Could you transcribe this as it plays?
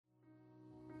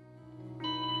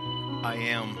I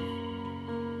am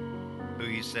who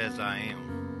he says I am.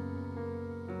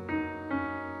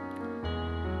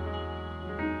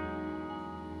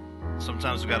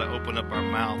 Sometimes we got to open up our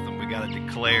mouth and we got to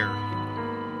declare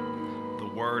the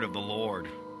word of the Lord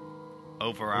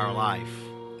over our life.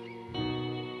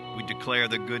 We declare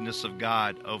the goodness of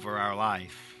God over our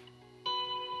life.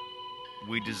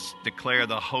 We just declare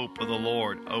the hope of the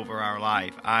Lord over our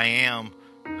life. I am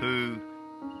who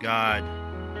God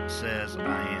says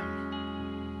I am.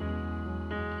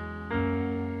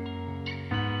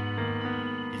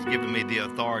 He's given me the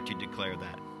authority to declare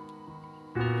that.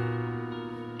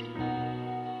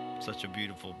 Such a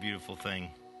beautiful, beautiful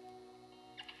thing.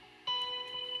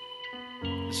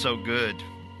 It's so good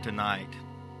tonight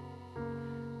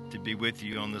to be with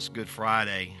you on this Good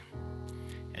Friday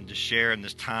and to share in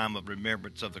this time of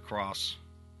remembrance of the cross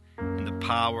and the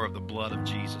power of the blood of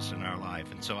Jesus in our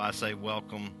life. And so I say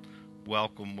welcome,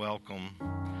 welcome, welcome.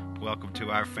 Welcome to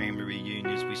our family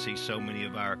reunions. We see so many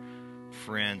of our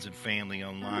friends and family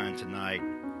online tonight.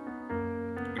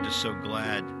 We're just so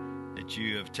glad that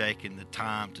you have taken the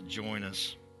time to join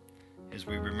us as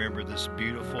we remember this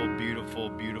beautiful, beautiful,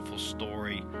 beautiful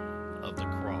story of the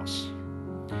cross.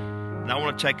 And I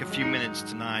want to take a few minutes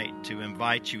tonight to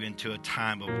invite you into a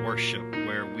time of worship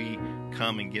where we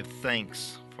come and give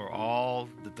thanks for all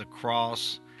that the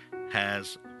cross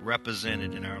has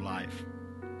represented in our life.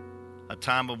 A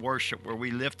time of worship where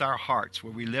we lift our hearts,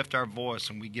 where we lift our voice,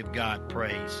 and we give God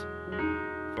praise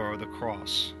for the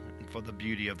cross and for the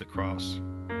beauty of the cross.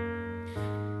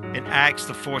 In Acts,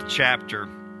 the 4th chapter,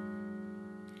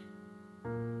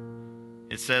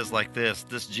 it says like this: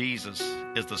 "This Jesus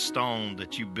is the stone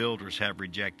that you builders have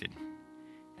rejected,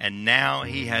 and now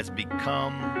he has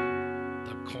become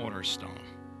the cornerstone."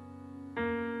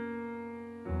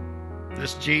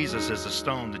 This Jesus is the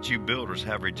stone that you builders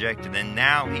have rejected, and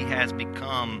now he has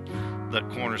become the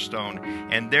cornerstone.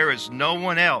 And there is no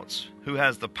one else who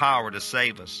has the power to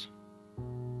save us.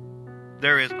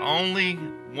 There is only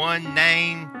one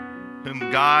name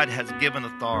whom God has given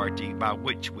authority by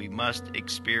which we must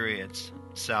experience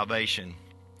salvation,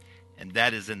 and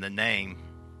that is in the name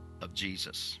of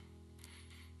Jesus.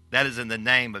 That is in the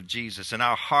name of Jesus. And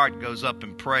our heart goes up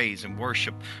in praise and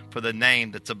worship for the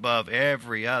name that's above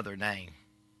every other name.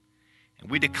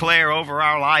 And we declare over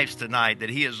our lives tonight that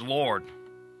he is Lord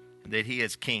and that he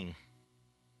is King.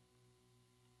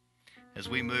 As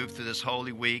we move through this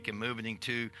Holy Week and moving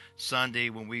into Sunday,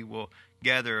 when we will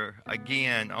gather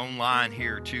again online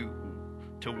here to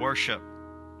worship,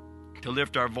 to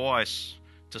lift our voice,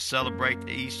 to celebrate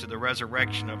the Easter, the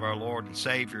resurrection of our Lord and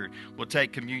Savior. We'll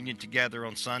take communion together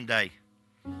on Sunday.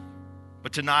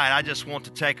 But tonight, I just want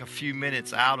to take a few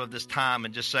minutes out of this time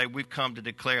and just say we've come to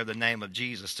declare the name of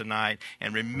Jesus tonight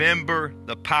and remember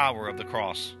the power of the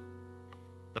cross.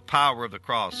 The power of the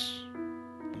cross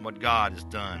and what God has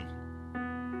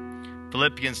done.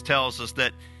 Philippians tells us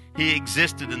that he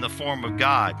existed in the form of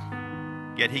God,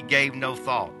 yet he gave no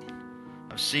thought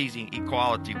of seizing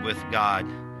equality with God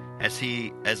as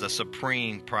a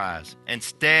supreme prize.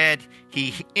 Instead,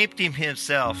 he emptied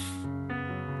himself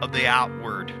of the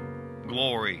outward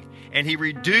glory, and he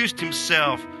reduced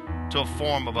himself to a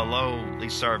form of a lowly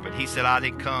servant. He said, I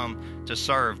didn't come to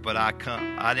serve, but I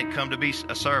didn't come to be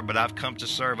a servant, but I've come to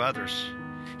serve others.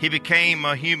 He became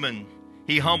a human.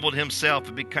 He humbled himself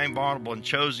and became vulnerable and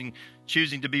choosing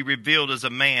to be revealed as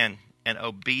a man and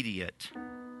obedient.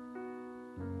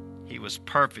 He was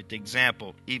perfect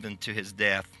example even to his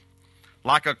death.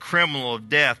 Like a criminal of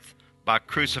death by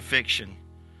crucifixion.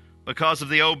 Because of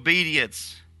the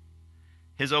obedience,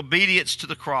 his obedience to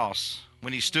the cross,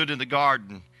 when he stood in the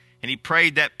garden and he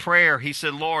prayed that prayer, he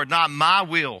said, Lord, not my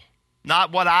will,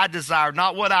 not what I desire,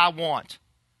 not what I want.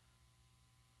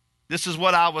 This is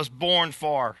what I was born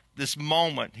for, this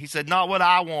moment. He said, not what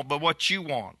I want, but what you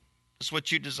want. It's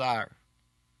what you desire.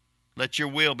 Let your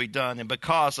will be done. And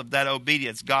because of that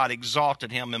obedience, God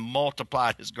exalted him and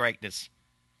multiplied his greatness.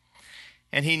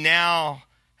 And he now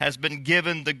has been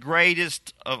given the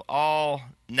greatest of all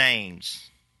names.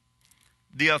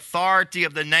 The authority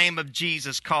of the name of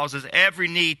Jesus causes every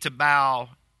knee to bow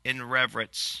in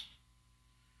reverence.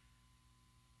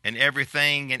 And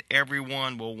everything and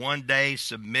everyone will one day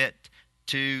submit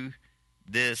to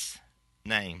this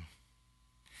name.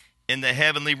 In the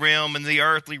heavenly realm, in the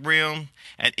earthly realm,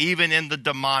 and even in the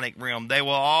demonic realm, they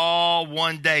will all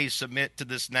one day submit to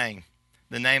this name,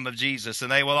 the name of Jesus.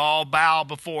 And they will all bow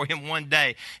before him one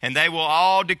day. And they will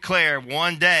all declare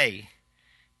one day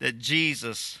that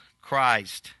Jesus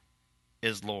Christ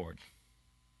is Lord.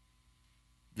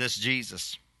 This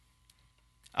Jesus,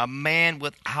 a man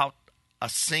without a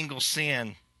single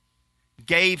sin,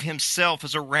 gave himself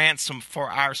as a ransom for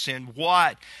our sin.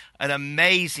 What an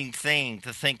amazing thing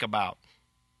to think about.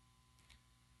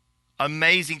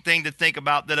 Amazing thing to think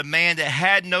about, that a man that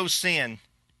had no sin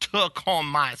took on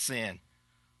my sin.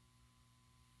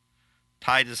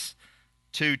 Titus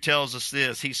 2 tells us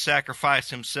this: he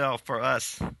sacrificed himself for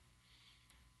us,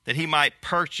 that he might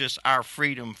purchase our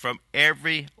freedom from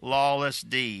every lawless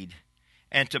deed,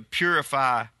 and to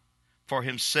purify for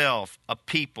himself a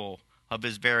people of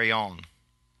his very own.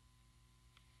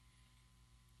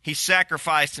 He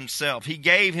sacrificed himself. He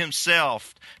gave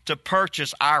himself to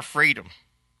purchase our freedom,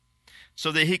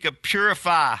 so that he could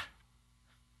purify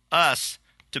us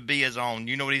to be his own.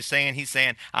 You know what he's saying? He's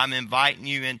saying, I'm inviting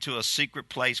you into a secret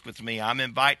place with me. I'm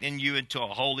inviting you into a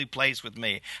holy place with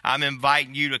me. I'm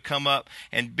inviting you to come up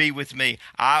and be with me.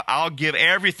 I'll give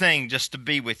everything just to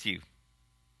be with you.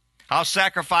 I'll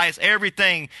sacrifice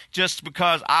everything just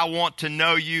because I want to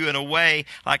know you in a way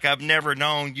like I've never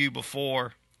known you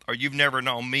before, or you've never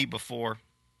known me before.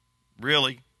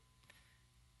 Really.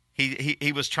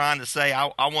 He was trying to say,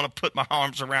 I want to put my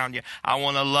arms around you. I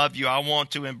want to love you. I want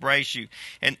to embrace you.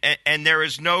 And there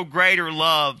is no greater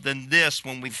love than this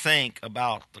when we think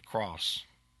about the cross.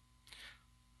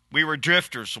 We were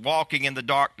drifters walking in the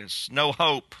darkness. No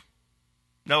hope.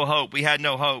 No hope. We had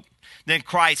no hope. Then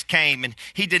Christ came and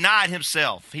he denied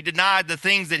himself. He denied the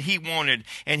things that he wanted.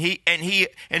 And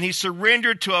he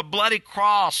surrendered to a bloody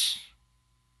cross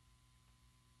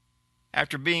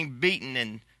after being beaten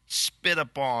and spit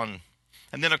upon,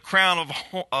 and then a crown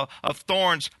of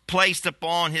thorns placed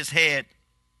upon his head,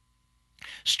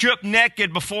 stripped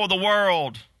naked before the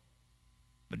world.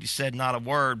 But he said not a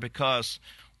word, because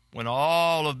when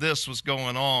all of this was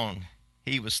going on,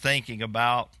 he was thinking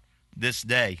about this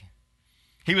day.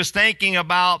 He was thinking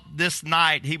about this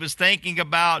night. He was thinking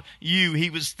about you. He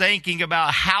was thinking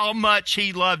about how much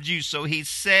he loved you. So he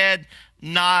said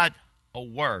not a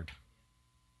word.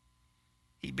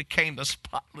 He became the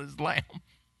spotless lamb.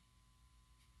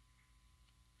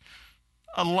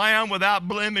 A lamb without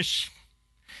blemish.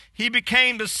 He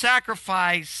became the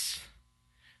sacrifice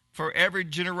for every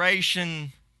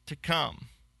generation to come.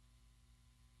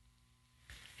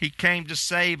 He came to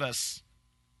save us.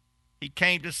 He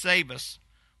came to save us,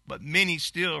 but many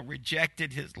still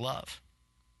rejected his love.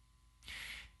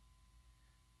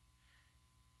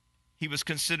 He was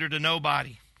considered a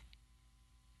nobody.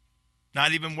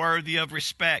 Not even worthy of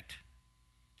respect.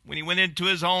 When he went into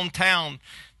his hometown,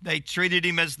 they treated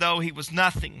him as though he was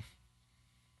nothing.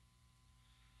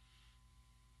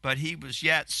 But he was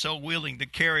yet so willing to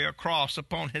carry a cross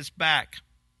upon his back,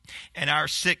 and our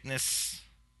sickness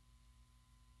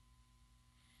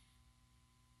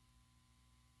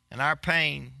and our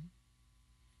pain.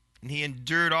 And he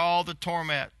endured all the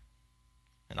torment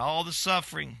and all the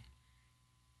suffering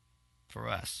for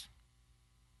us.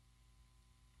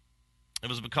 It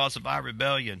was because of our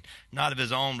rebellion, not of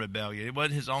his own rebellion. It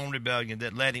wasn't his own rebellion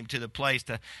that led him to the place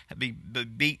to be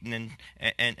beaten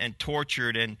and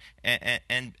tortured and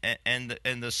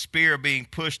the spear being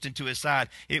pushed into his side.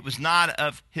 It was not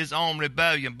of his own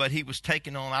rebellion, but he was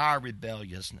taking on our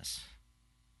rebelliousness.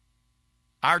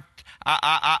 Our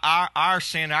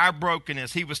sin, our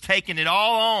brokenness. He was taking it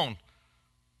all on.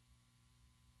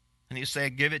 And he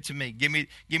said, give it to me. Give me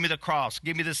the cross.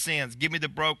 Give me the sins. Give me the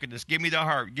brokenness. Give me the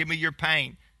hurt. Give me your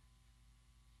pain.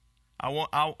 I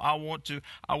want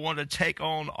to take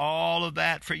on all of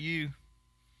that for you.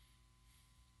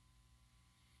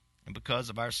 And because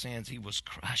of our sins, he was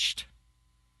crushed.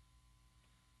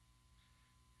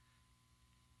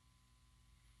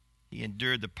 He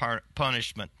endured the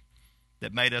punishment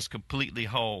that made us completely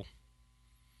whole.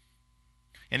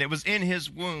 And it was in his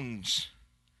wounds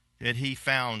that he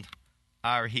found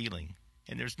our healing.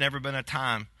 And there's never been a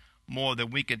time more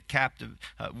than we could capture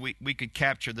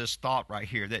this thought right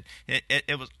here, that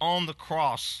it was on the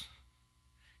cross.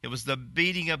 It was the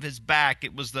beating of his back.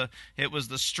 It was the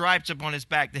stripes upon his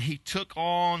back that he took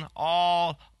on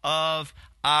all of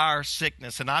our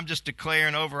sickness. And I'm just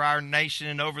declaring over our nation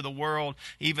and over the world,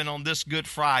 even on this Good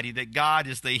Friday, that God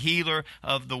is the healer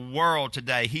of the world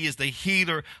today. He is the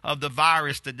healer of the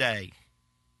virus today.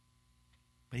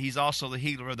 But he's also the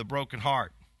healer of the broken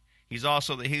heart. He's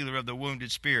also the healer of the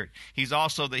wounded spirit. He's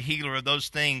also the healer of those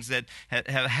things that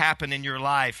have happened in your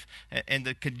life and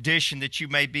the condition that you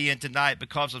may be in tonight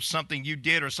because of something you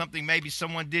did or something maybe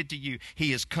someone did to you.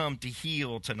 He has come to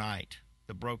heal tonight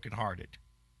the brokenhearted.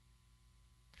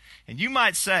 And you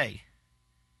might say,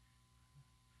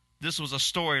 this was a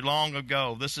story long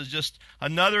ago. This is just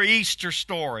another Easter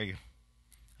story.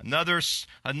 Another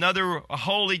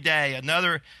holy day,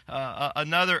 another, well,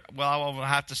 I will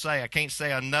have to say, I can't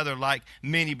say another like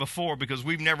many before, because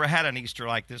we've never had an Easter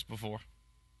like this before.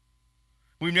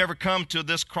 We've never come to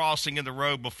this crossing in the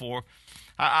road before.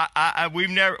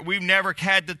 We've never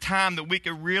had the time that we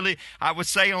could really, I would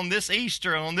say, on this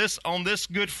Easter, on this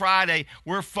Good Friday,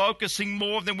 we're focusing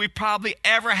more than we probably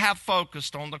ever have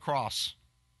focused on the cross.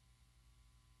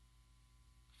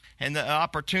 And the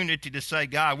opportunity to say,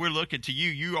 God, we're looking to you.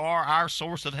 You are our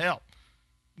source of help.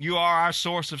 You are our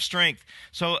source of strength.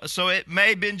 So it may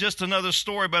have been just another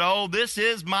story, but this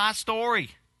is my story.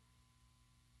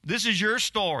 This is your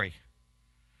story.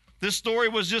 This story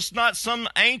was just not some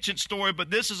ancient story, but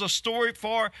this is a story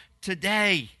for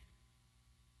today.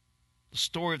 The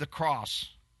story of the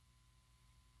cross.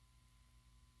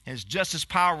 And it's just as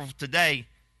powerful today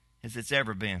as it's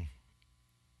ever been.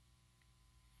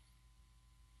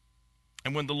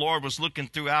 And when the Lord was looking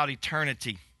throughout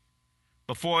eternity,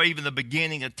 before even the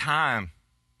beginning of time,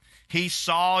 He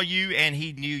saw you and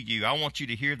He knew you. I want you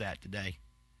to hear that today.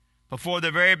 Before the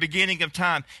very beginning of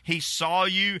time, He saw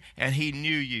you and He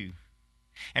knew you.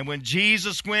 And when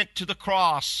Jesus went to the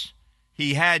cross,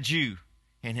 He had you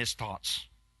in His thoughts.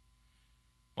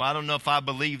 Well, I don't know if I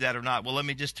believe that or not. Well, let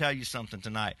me just tell you something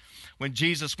tonight. When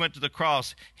Jesus went to the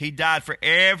cross, He died for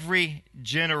every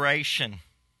generation.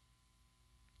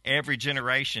 Every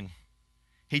generation.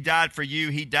 He died for you.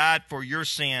 He died for your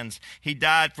sins. He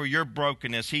died for your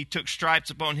brokenness. He took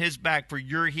stripes upon His back for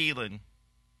your healing.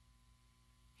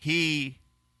 He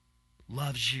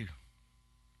loves you.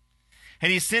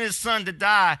 And He sent His Son to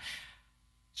die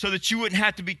so that you wouldn't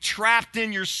have to be trapped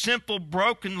in your simple,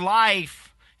 broken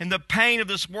life and the pain of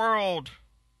this world.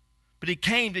 But He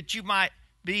came that you might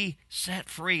be set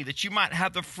free, that you might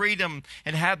have the freedom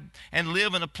and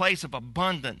live in a place of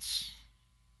abundance.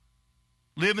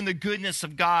 Live in the goodness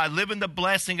of God. Live in the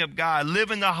blessing of God.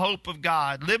 Live in the hope of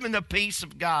God. Live in the peace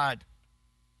of God.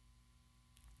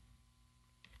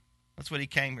 That's what He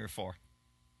came here for.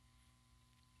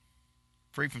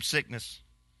 Free from sickness.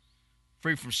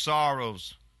 Free from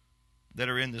sorrows that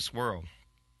are in this world.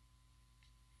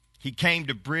 He came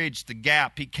to bridge the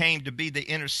gap. He came to be the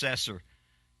intercessor,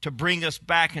 to bring us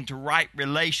back into right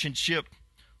relationship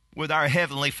with our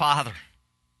Heavenly Father.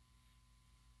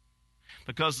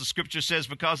 Because the Scripture says,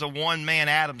 because of one man,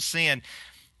 Adam's sin,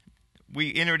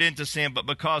 we entered into sin, but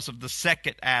because of the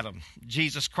second Adam,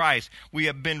 Jesus Christ, we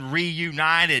have been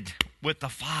reunited with the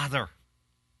Father.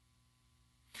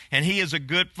 And He is a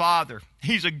good Father.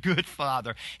 He's a good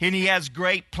Father. And He has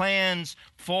great plans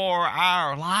for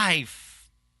our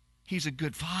life. He's a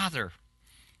good Father.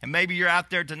 And maybe you're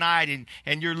out there tonight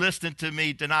and you're listening to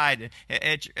me tonight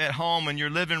at home in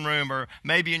your living room, or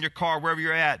maybe in your car, wherever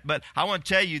you're at. But I want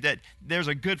to tell you that there's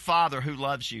a good Father who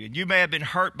loves you. And you may have been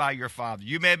hurt by your father.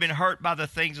 You may have been hurt by the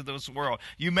things of this world.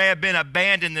 You may have been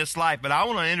abandoned in this life. But I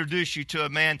want to introduce you to a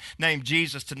man named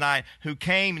Jesus tonight, who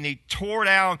came and He tore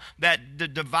down the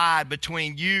divide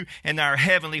between you and our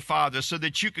Heavenly Father, so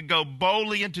that you could go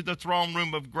boldly into the throne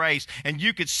room of grace, and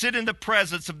you could sit in the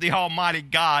presence of the Almighty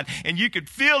God, and you could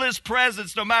feel His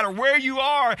presence no matter where you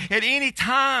are at any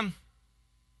time.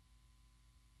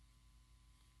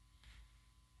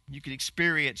 You can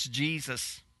experience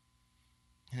Jesus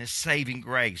and His saving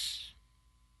grace.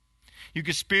 You can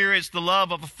experience the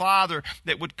love of a Father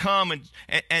that would come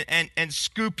and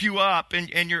scoop you up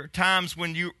in your times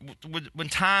when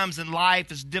times in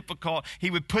life is difficult. He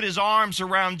would put His arms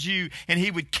around you and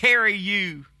He would carry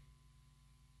you.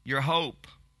 Your hope.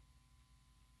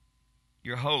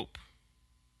 Your hope.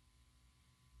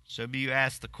 So you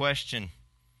ask the question,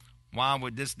 why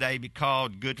would this day be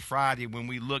called Good Friday when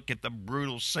we look at the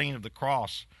brutal scene of the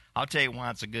cross? I'll tell you why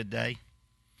it's a good day.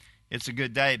 It's a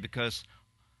good day because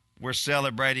we're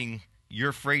celebrating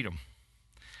your freedom.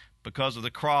 Because of the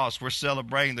cross, we're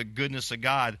celebrating the goodness of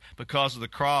God. Because of the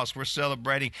cross, we're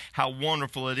celebrating how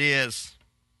wonderful it is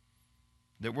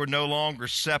that we're no longer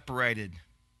separated,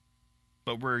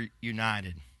 but we're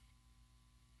united.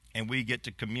 And we get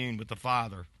to commune with the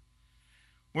Father.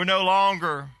 We're no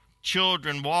longer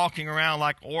children walking around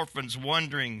like orphans,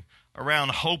 wandering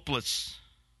around hopeless,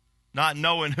 not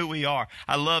knowing who we are.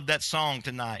 I love that song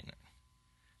tonight.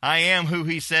 I am who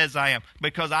He says I am,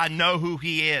 because I know who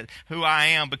He is, who I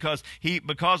am, because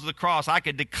of the cross. I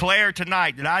could declare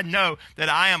tonight that I know that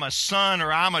I am a son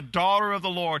or I'm a daughter of the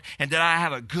Lord, and that I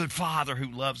have a good Father who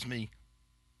loves me.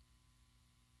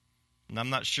 And I'm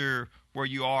not sure where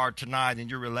you are tonight in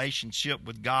your relationship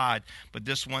with God, but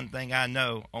this one thing I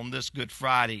know on this Good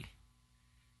Friday,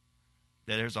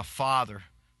 that there's a Father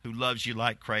who loves you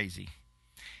like crazy.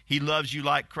 He loves you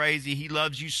like crazy. He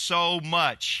loves you so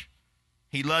much.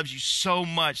 He loves you so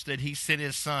much that he sent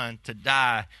his son to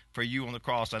die for you on the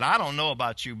cross. And I don't know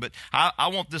about you, but I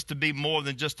want this to be more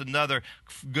than just another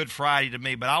Good Friday to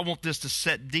me. But I want this to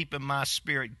set deep in my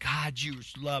spirit. God, you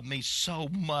love me so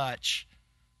much.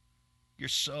 You're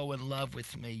so in love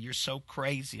with me. You're so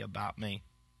crazy about me.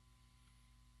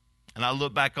 And I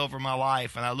look back over my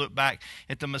life, and I look back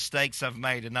at the mistakes I've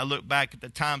made, and I look back at the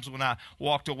times when I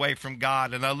walked away from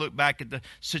God, and I look back at the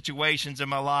situations in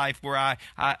my life where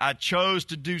I chose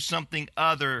to do something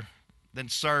other than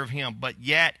serve him, but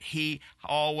yet he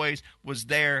always was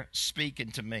there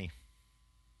speaking to me.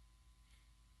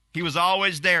 He was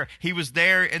always there. He was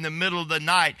there in the middle of the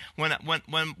night when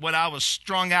I was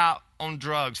strung out on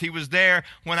drugs. He was there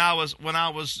when I was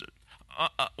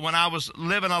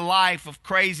living a life of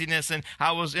craziness, and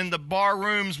I was in the bar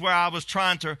rooms where I was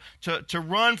trying to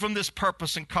run from this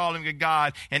purpose and calling to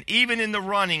God. And even in the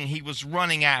running, he was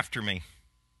running after me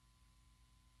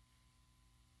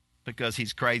because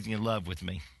he's crazy in love with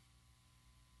me.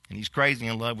 And he's crazy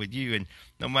in love with you. And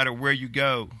no matter where you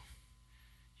go,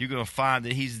 you're going to find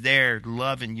that he's there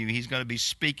loving you. He's going to be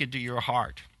speaking to your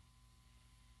heart.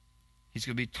 He's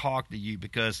going to be talking to you,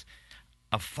 because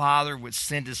a father would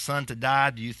send his son to die.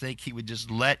 Do you think he would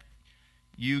just let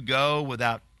you go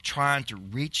without trying to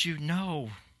reach you? No.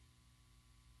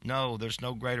 No, there's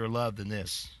no greater love than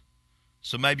this.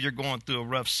 So maybe you're going through a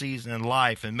rough season in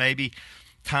life, and maybe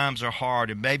times are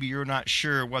hard, and maybe you're not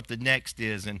sure what the next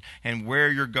is and where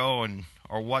you're going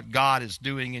or what God is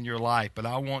doing in your life. But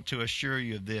I want to assure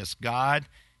you of this. God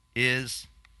is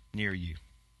near you.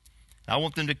 I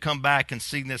want them to come back and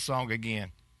sing this song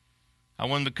again. I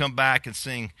want them to come back and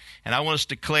sing. And I want us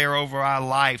to declare over our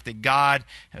life that God,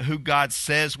 who God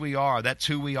says we are, that's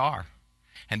who we are.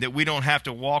 And that we don't have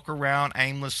to walk around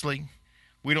aimlessly.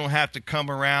 We don't have to come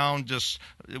around just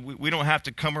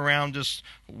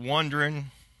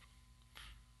wondering.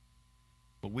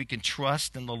 But we can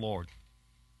trust in the Lord.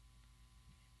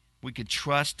 We can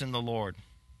trust in the Lord.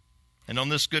 And on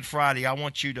this Good Friday, I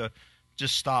want you to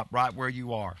just stop right where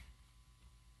you are.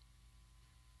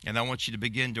 And I want you to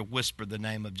begin to whisper the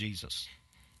name of Jesus.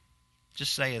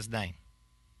 Just say his name.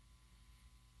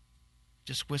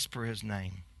 Just whisper his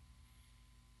name.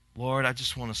 Lord, I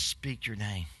just want to speak your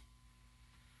name.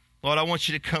 Lord, I want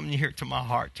you to come near to my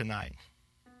heart tonight.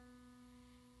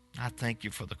 I thank you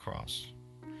for the cross.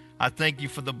 I thank you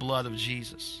for the blood of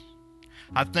Jesus.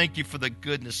 I thank you for the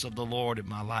goodness of the Lord in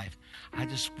my life. I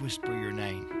just whisper your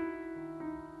name.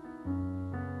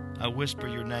 I whisper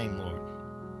your name, Lord.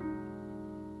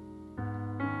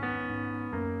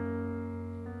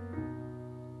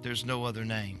 There's no other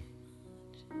name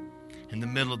in the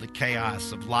middle of the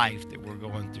chaos of life that we're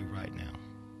going through right now.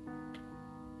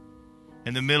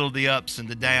 In the middle of the ups and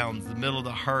the downs, the middle of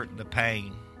the hurt and the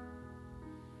pain.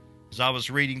 As I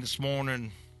was reading this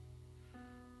morning,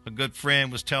 a good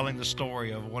friend was telling the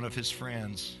story of one of his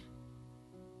friends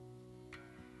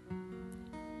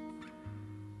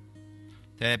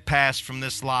that had passed from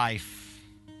this life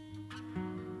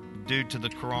due to the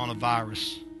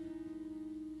coronavirus.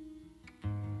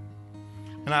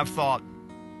 And I've thought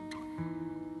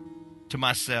to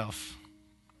myself,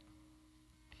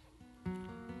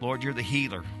 Lord, you're the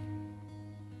healer.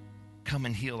 Come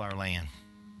and heal our land.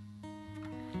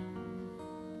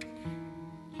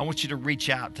 I want you to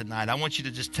reach out tonight. I want you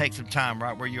to just take some time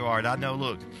right where you are. And I know,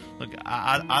 look,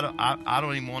 I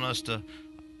don't even want us to,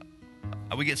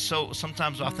 we get so,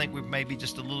 sometimes I think we may be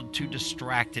just a little too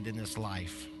distracted in this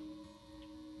life.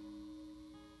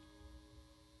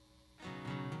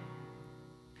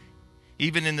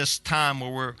 Even in this time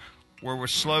where we're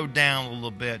slowed down a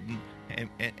little bit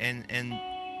and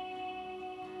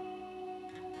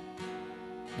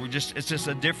we're just, it's just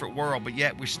a different world, but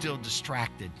yet we're still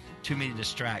distracted. Too many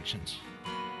distractions.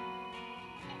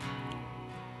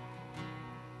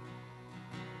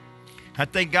 I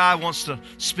think God wants to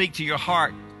speak to your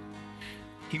heart.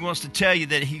 He wants to tell you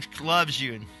that he loves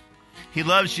you. And he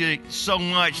loves you so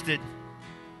much that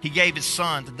he gave his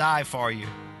son to die for you.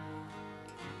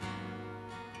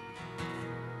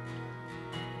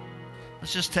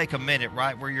 Let's just take a minute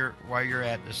right where you're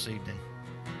at this evening.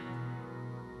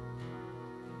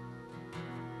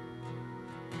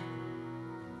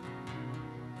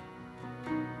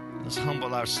 Let's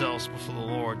humble ourselves before the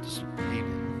Lord this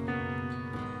evening.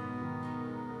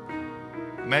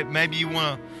 Maybe you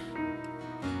want to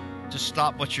just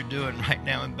stop what you're doing right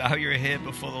now and bow your head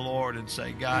before the Lord and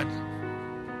say, God,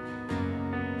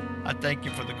 I thank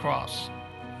you for the cross.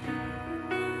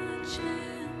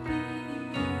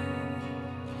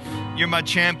 You're my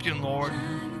champion, Lord.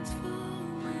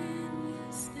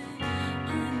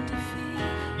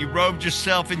 You robed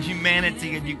yourself in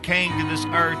humanity and you came to this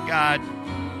earth, God,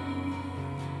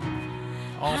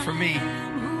 all for me.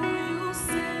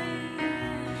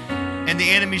 And the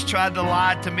enemies tried to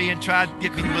lie to me and tried to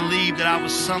get me to believe that I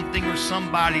was something or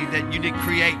somebody that you didn't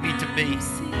create me to be.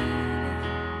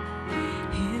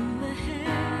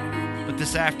 But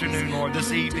this afternoon, Lord,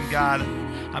 this evening, God,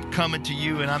 I'm coming to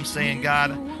you and I'm saying,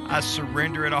 God, I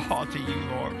surrender it all to you,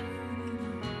 Lord.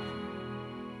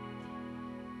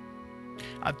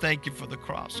 I thank you for the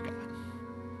cross, God.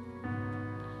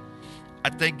 I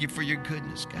thank you for your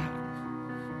goodness, God.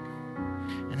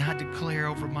 And I declare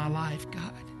over my life,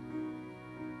 God,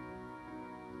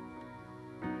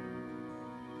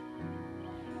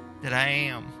 that I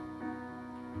am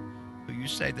who you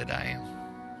say that I am.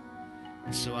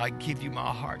 And so I give you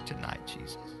my heart tonight,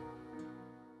 Jesus.